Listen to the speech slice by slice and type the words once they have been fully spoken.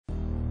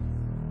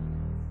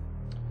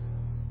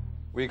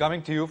We're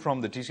coming to you from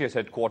the TCS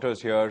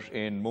headquarters here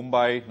in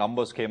Mumbai.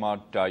 Numbers came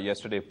out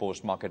yesterday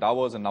post-market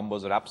hours, and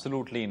numbers are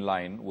absolutely in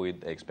line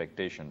with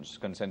expectations,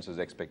 consensus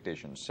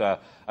expectations.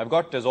 I've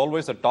got, as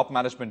always, the top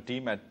management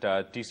team at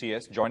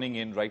TCS joining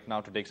in right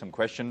now to take some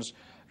questions.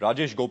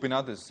 Rajesh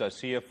Gopinathan is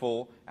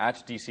CFO at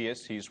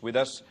TCS. He's with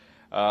us.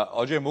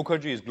 Ajoy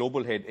Mukherjee is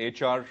Global Head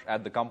HR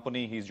at the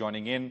company. He's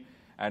joining in.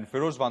 And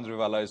Phiroz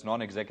Vandrevala is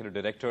Non-Executive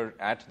Director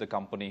at the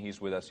company.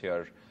 He's with us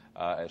here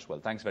as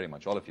well. Thanks very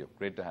much, all of you.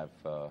 Great to have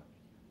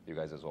you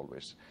guys as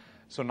always.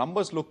 So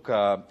numbers look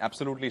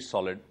absolutely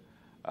solid.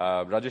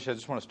 Rajesh, I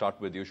just want to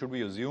start with you. Should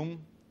we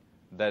assume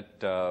that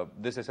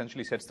this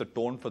essentially sets the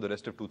tone for the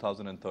rest of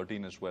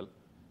 2013 as well?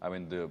 I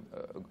mean, the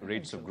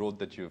rates of growth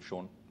that you have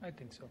shown? I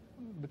think so.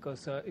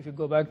 Because if you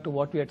go back to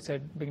what we had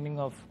said beginning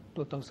of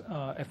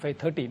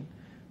FY13,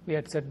 we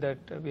had said that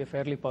we are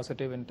fairly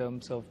positive in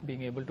terms of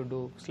being able to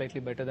do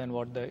slightly better than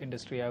what the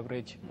industry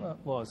average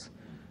was.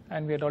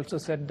 And we had also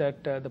said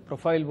that the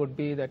profile would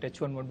be that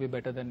H1 would be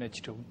better than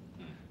H2.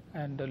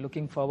 And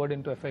looking forward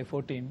into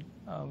FY14,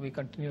 we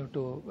continue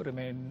to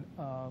remain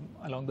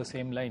along the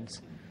same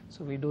lines.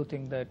 So we do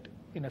think that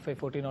in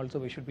FY14 also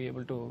we should be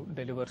able to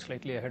deliver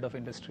slightly ahead of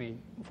industry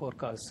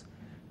forecasts,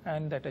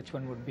 and that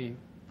H1 would be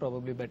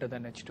probably better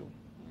than H2.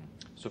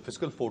 So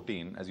fiscal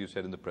 14, as you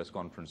said in the press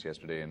conference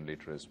yesterday and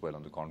later as well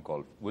on the con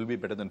call, will be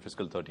better than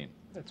fiscal 13?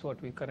 That's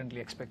what we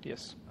currently expect,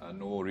 yes.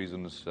 No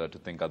reasons to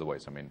think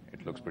otherwise. I mean,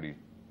 it looks pretty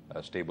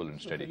stable and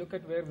steady. If you look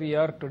at where we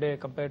are today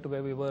compared to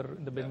where we were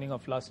in the beginning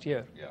of last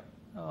year,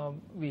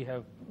 we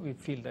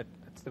feel that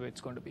that's the way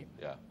it's going to be.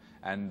 Yeah,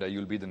 and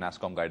you'll be the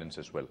NASSCOM guidance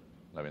as well.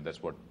 I mean,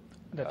 that's what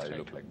it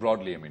looks like.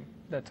 Broadly, I mean.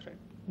 That's right.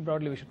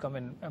 Broadly, we should come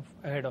in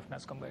ahead of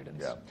NASSCOM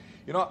guidance. Yeah.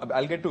 You know,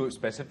 I'll get to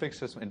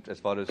specifics as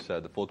far as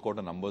the fourth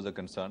quarter numbers are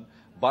concerned.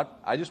 But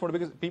I just want to,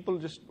 because people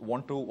just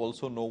want to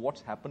also know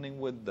what's happening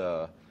with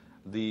the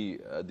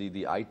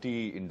IT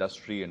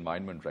industry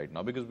environment right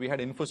now, because we had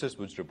Infosys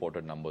which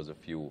reported numbers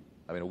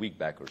a week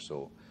back or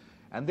so,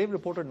 and they've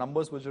reported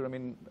numbers which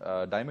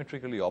are,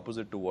 diametrically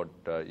opposite to what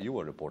you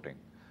were reporting.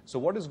 So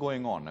what is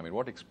going on? I mean,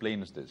 what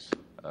explains this,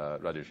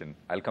 Rajesh? And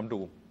I'll come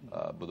to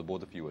the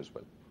both of you as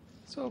well.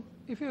 So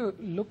if you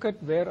look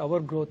at where our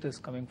growth is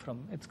coming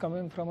from, it's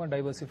coming from a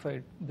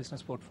diversified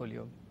business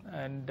portfolio,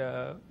 and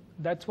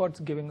that's what's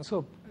giving.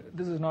 So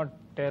this is not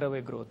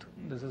tearaway growth.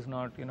 This is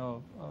not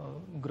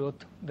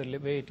growth the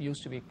way it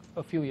used to be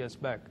a few years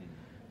back,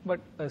 but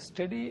a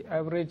steady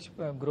average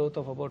growth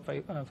of about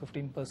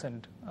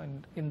 15%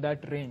 and in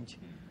that range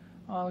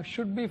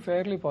should be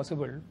fairly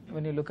possible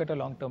when you look at a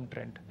long-term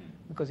trend,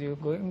 because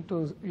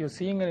you're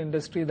seeing an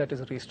industry that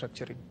is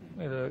restructuring.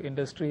 The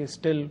industry is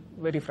still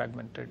very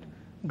fragmented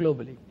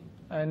globally,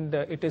 and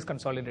it is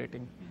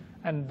consolidating,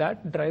 and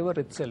that driver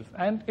itself,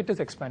 and it is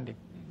expanding.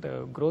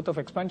 The growth of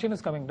expansion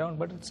is coming down,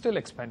 but it's still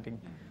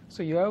expanding.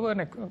 So you have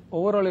an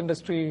overall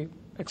industry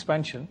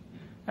expansion,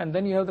 and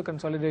then you have the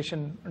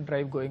consolidation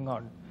drive going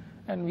on,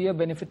 and we are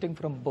benefiting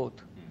from both.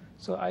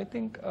 So I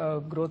think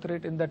growth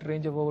rate in that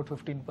range of about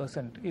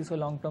 15% is a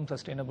long-term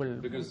sustainable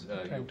because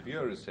trend.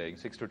 Your peer is saying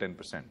 6 to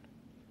 10%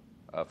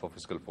 for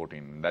fiscal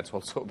 14. That's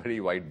also a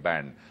very wide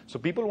band. So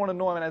people want to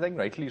know, I think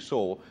rightly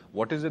so,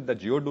 what is it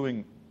that you're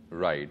doing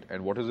right,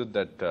 and what is it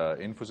that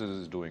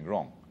Infosys is doing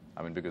wrong?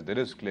 Because there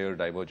is clear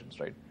divergence,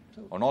 right,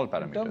 on all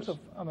parameters. In terms of,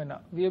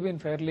 we have been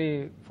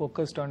fairly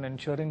focused on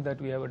ensuring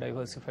that we have a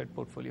diversified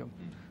portfolio.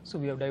 So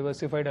we have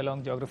diversified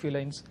along geography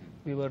lines.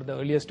 We were the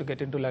earliest to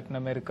get into Latin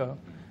America.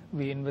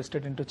 We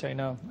invested into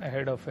China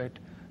ahead of it.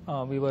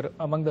 We were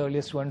among the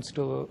earliest ones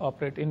to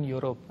operate in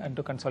Europe and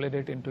to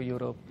consolidate into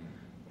Europe.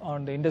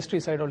 On the industry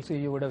side also,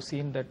 you would have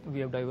seen that we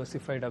have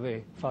diversified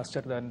away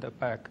faster than the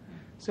pack.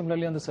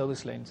 Similarly on the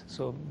service lines.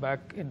 So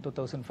back in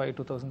 2005,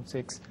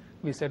 2006,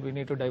 we said we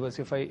need to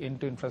diversify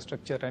into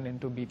infrastructure and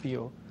into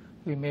BPO.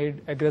 We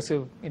made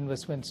aggressive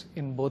investments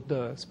in both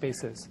the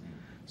spaces.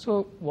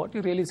 So what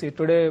you really see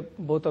today,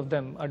 both of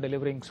them are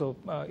delivering. So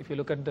if you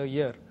look at the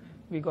year,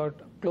 we got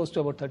close to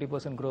about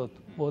 30% growth,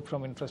 both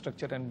from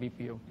infrastructure and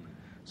BPO.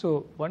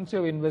 So once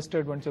you've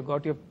invested, once you've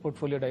got your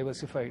portfolio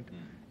diversified,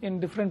 in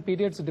different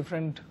periods,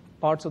 different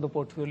parts of the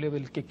portfolio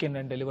will kick in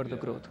and deliver the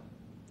growth.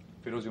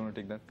 Phiroz, you want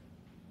to take that?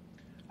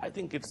 I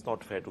think it's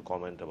not fair to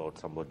comment about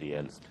somebody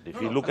else.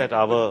 If we look at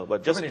our,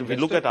 if we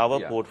look at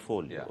our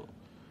portfolio,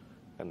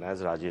 and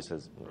as Rajesh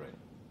says,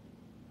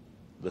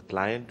 the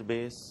client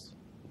base,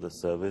 the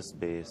service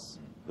base,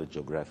 the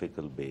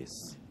geographical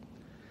base,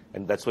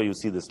 and that's why you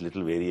see this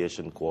little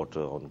variation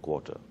quarter on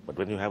quarter. But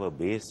when you have a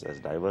base as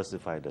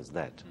diversified as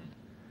that,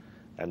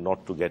 and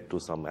not to get to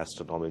some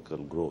astronomical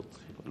growth,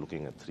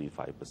 looking at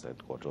 3-5%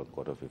 quarter on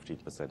quarter,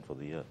 15% for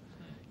the year,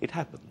 it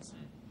happens.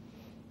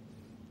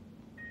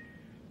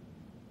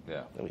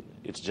 Yeah,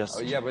 it's just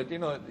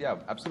but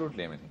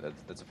absolutely.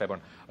 That's a fair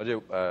point.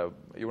 Ajay,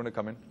 you want to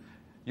come in?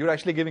 You're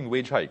actually giving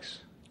wage hikes.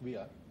 We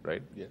are,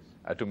 right? Yes.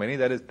 To many,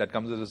 that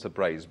comes as a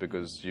surprise,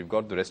 because you've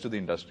got the rest of the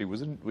industry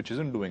which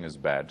isn't doing as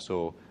bad.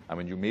 So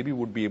you maybe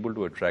would be able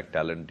to attract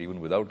talent even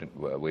without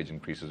wage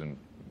increases in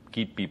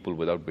keep people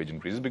without wage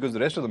increases because the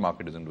rest of the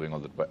market isn't doing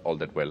all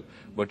that well.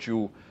 But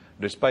you,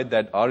 despite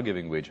that, are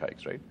giving wage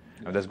hikes, right?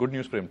 Yeah. And that's good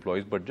news for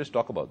employees, but just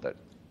talk about that.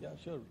 Yeah,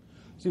 sure.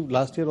 See,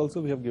 last year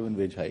also we have given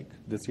wage hike.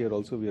 This year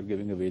also we are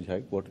giving a wage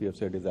hike. What we have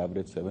said is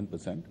average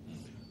 7%.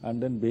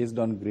 And then based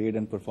on grade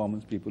and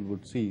performance, people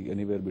would see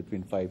anywhere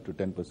between 5 to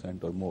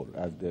 10% or more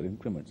as their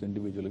increments,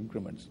 individual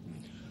increments.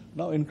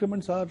 Now,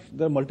 increments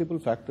there are multiple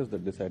factors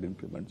that decide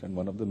increments, and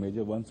one of the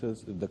major ones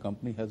is if the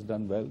company has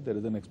done well, there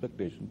is an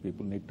expectation.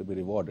 People need to be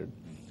rewarded.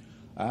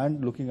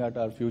 And looking at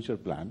our future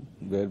plan,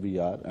 where we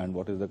are and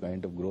what is the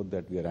kind of growth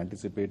that we are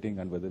anticipating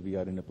and whether we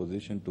are in a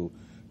position to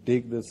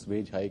take this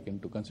wage hike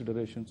into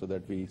consideration so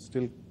that we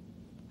still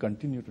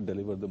continue to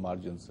deliver the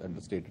margins at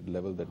the stated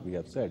level that we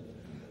have said.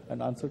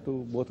 And answer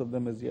to both of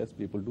them is yes,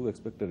 people do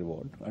expect a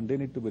reward, and they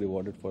need to be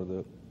rewarded for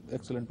the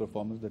excellent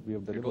performance that we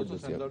have delivered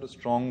this year. It also sends out a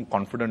strong,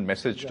 confident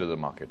message to the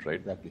market, right?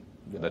 Exactly.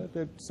 Yeah,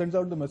 it sends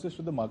out the message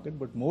to the market,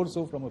 but more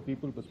so from a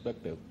people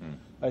perspective.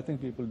 I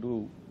think people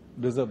do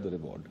deserve the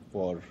reward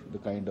for the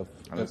kind of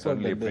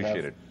effort that they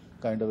have,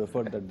 kind of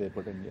effort that they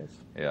put in, yes.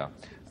 Yeah.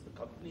 It's the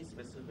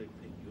company-specific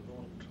thing. You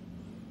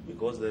don't,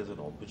 because there's an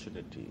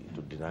opportunity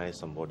to deny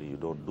somebody, you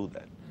don't do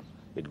that.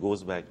 It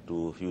goes back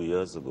to a few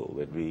years ago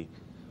when we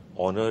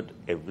honored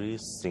every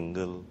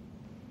single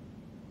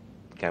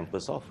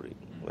campus offering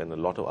when a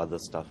lot of other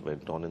stuff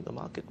went on in the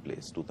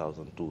marketplace.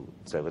 2002,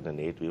 7 and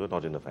 8, we were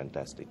not in a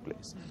fantastic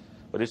place.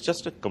 But it's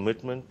just a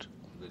commitment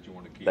that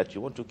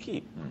you want to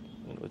keep.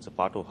 You know, it's a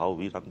part of how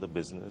we run the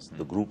business,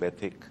 the group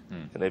ethic,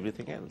 and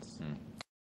everything else.